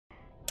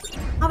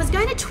I was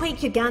going to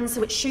tweak your gun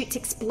so it shoots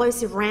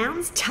explosive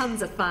rounds.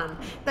 Tons of fun.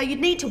 Though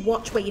you'd need to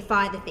watch where you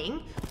fire the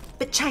thing.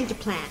 But change of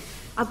plan.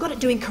 I've got it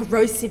doing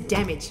corrosive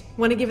damage.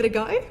 Want to give it a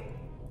go?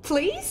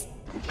 Please?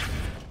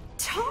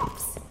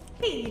 Tops!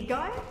 Here you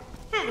go.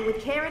 Handle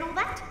with care and all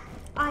that.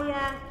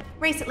 I,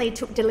 recently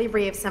took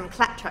delivery of some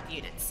claptrap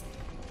units.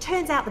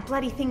 Turns out the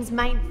bloody thing's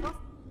main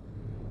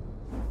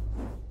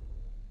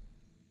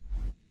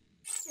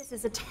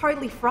processes are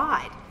totally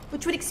fried,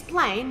 which would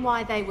explain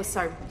why they were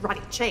so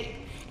ruddy cheap.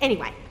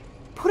 Anyway,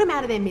 put them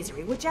out of their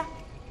misery, would ya?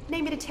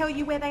 Need me to tell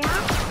you where they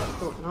are?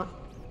 Thought not.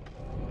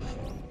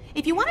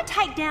 If you want to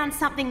take down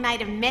something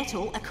made of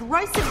metal, a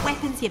corrosive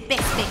weapon's your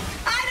best bet.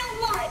 I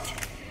don't want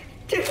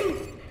to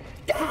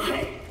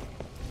die.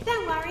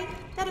 Don't worry,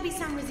 that'll be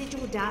some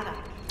residual data.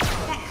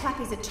 That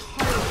clappy's a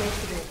total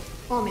vegetable.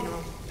 Or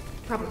mineral.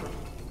 Probably.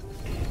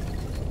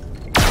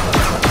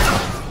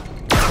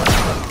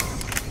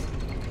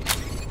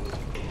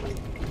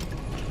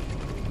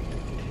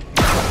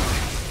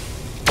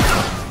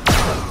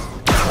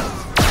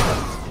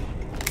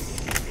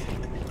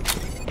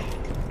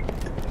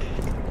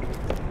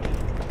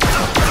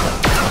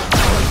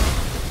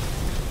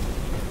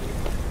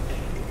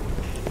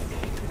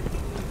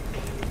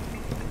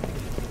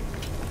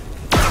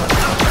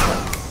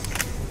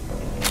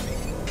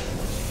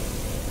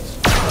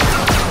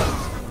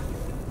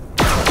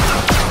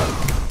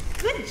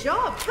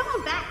 Job. Come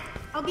on back.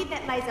 I'll give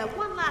that laser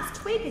one last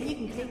tweak and you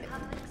can keep it.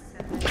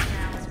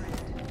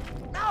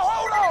 Now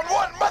hold on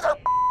one mother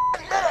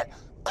minute.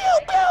 Pew,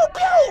 pew,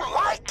 pew.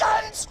 Light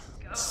guns?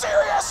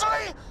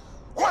 Seriously?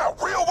 Want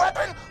a real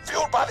weapon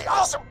fueled by the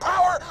awesome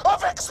power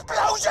of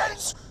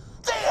explosions?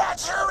 The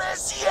answer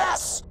is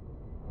yes.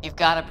 You've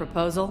got a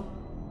proposal?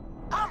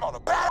 I'm on a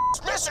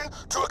badass mission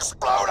to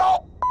explode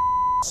all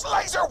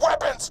laser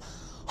weapons.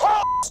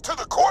 Hold to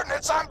the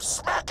coordinates I'm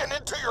smacking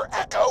into your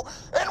echo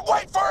and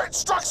wait for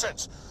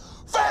instructions.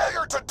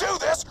 Failure to do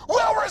this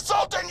will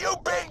result in you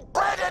being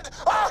branded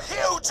a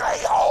huge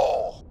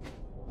a-hole.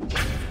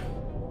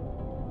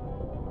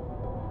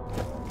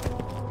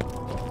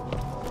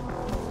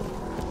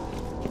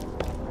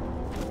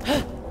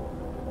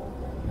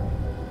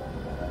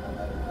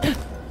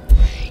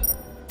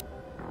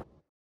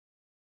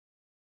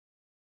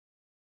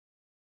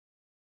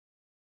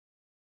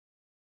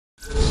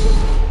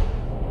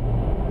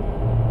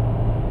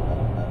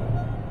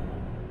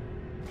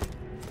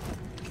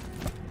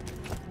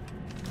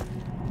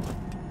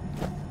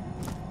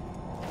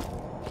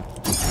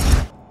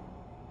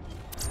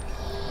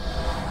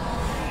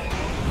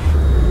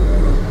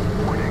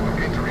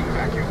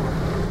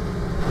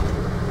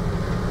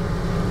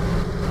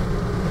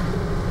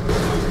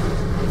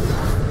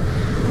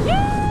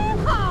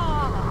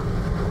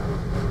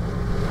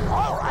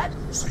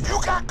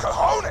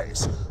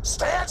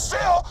 Stand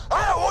still.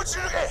 I don't want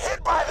you to get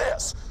hit by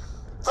this.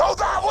 Though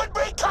that would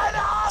be kind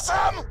of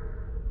awesome.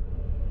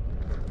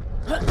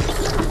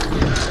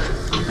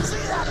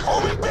 See that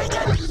homing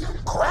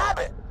beacon? Grab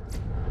it.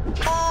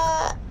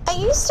 Are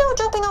you still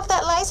dropping off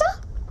that laser?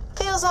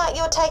 Feels like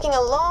you're taking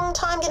a long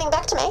time getting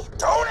back to me.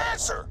 Don't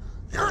answer.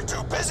 You're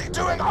too busy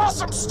doing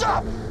awesome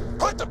stuff.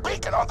 Put the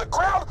beacon on the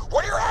ground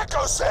where your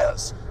echo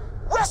says.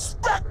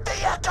 Respect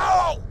the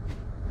echo.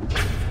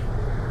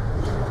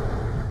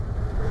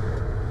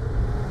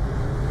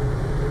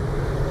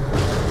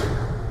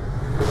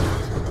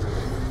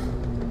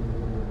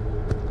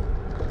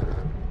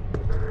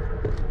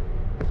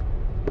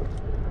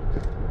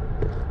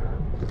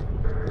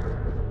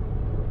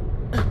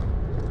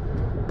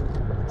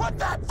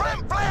 That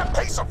flim-flam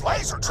piece of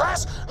laser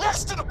trash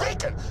next to the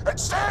beacon and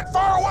stand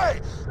far away,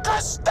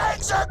 cause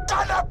things are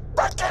gonna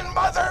frickin'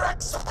 mother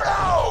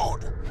explode!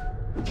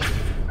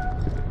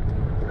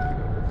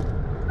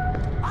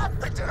 I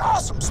picked an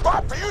awesome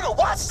spot for you to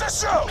watch the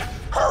show!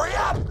 Hurry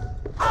up!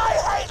 I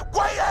hate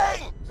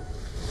waiting!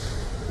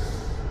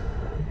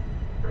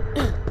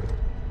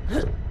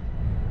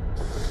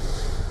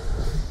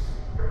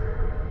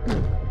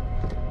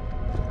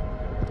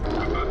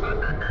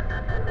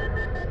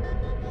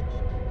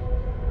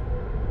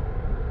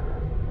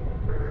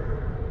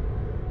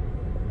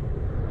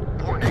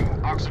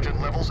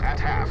 Oxygen levels at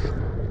half.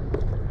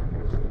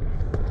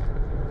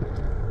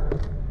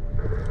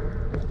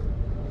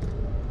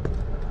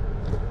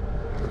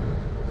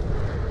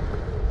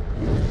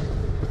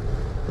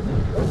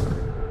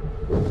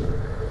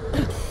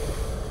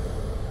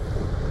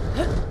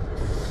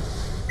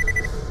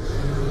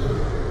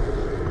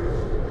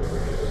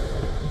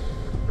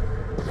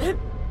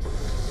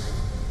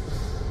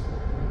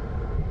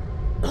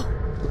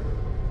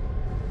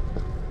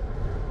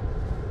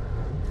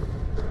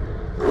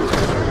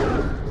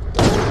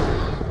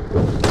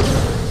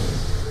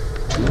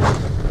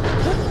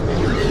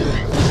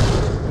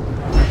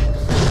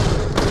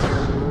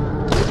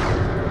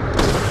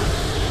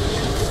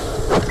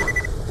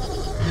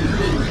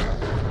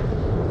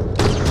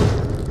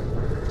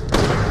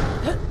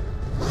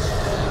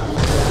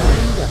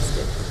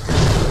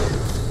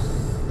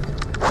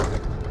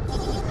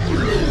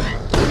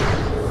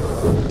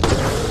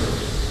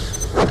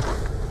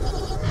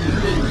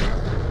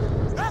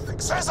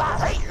 says I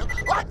hate you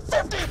like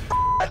 50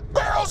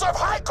 barrels of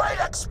high-grade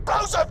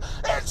explosive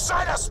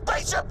inside a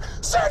spaceship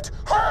sent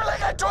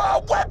hurling into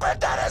a weapon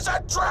that is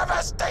a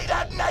travesty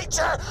to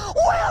nature.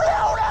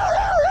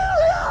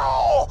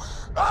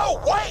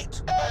 Oh,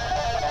 wait!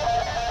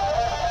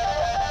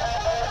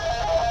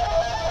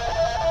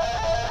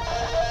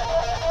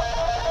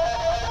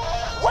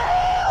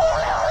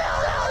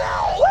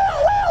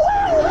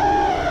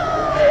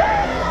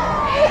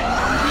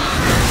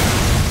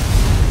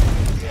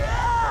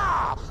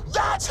 Yeah!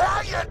 That's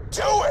how you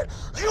do it!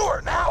 You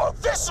are now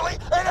officially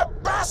an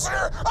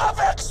ambassador of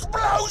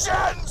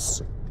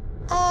explosions!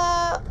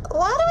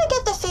 Why do I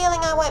get the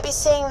feeling I won't be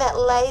seeing that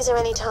laser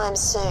anytime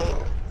soon?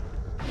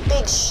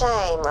 Big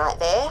shame right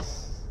there.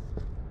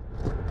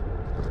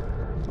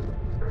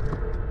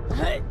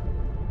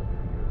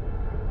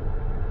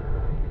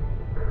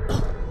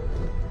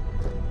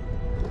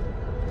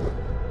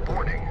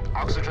 Warning,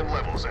 oxygen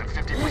levels at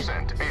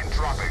 50% and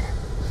dropping.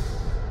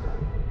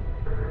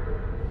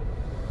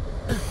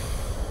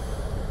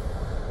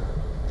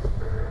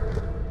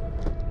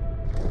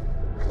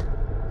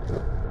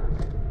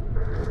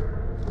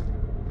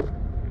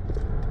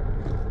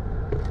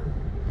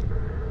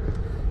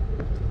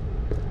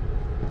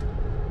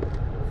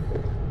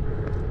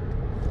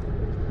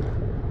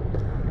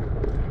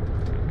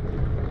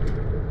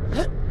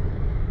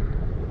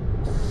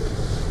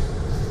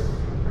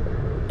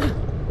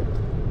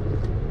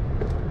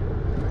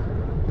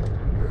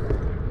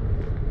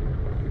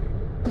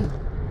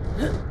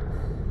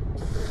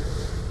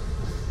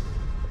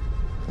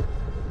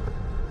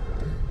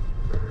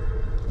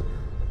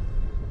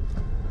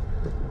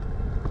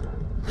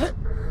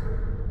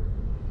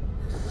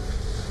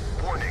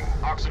 Warning,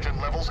 oxygen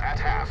levels at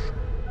half.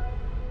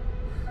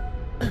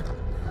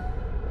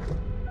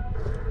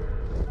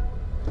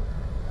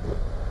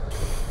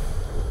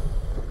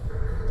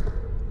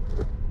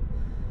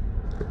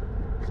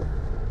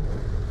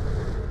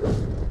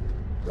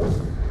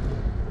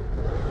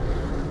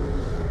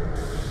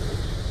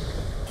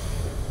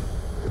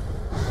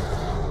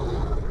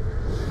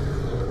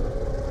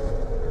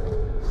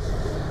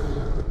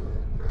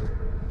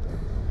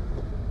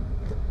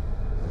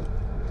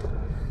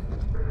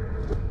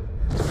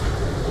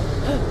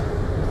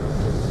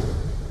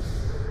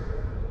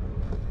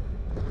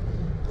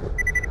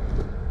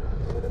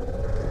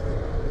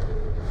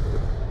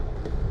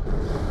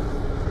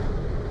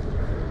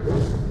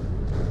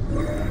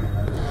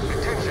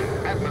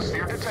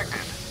 Atmosphere detected.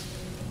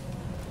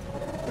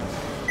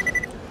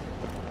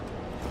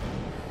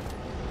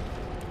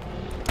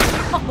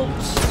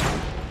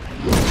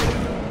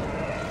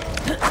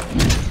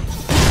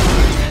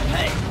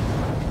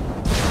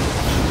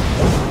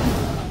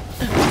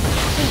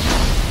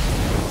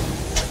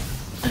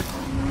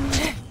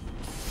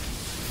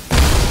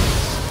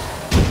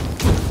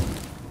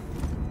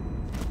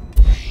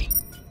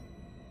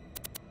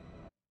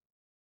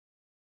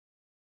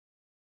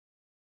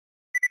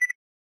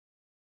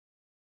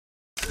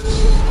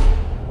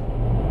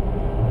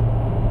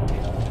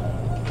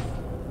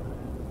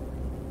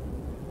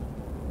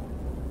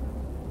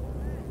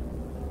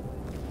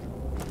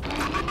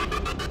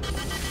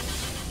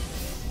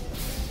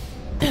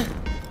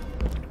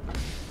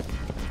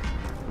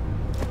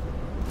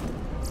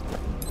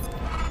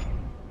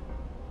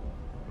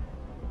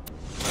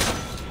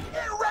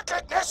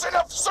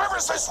 Of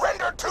services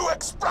rendered to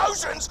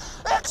explosions,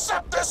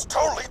 accept this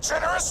totally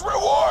generous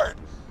reward.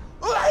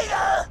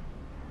 Later!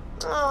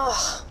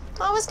 Oh,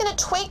 I was gonna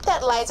tweak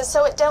that laser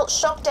so it dealt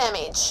shock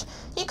damage.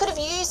 You could have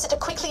used it to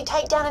quickly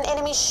take down an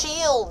enemy's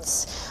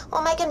shields,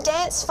 or make him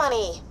dance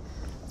funny.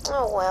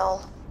 Oh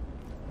well.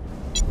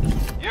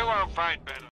 You won't find better.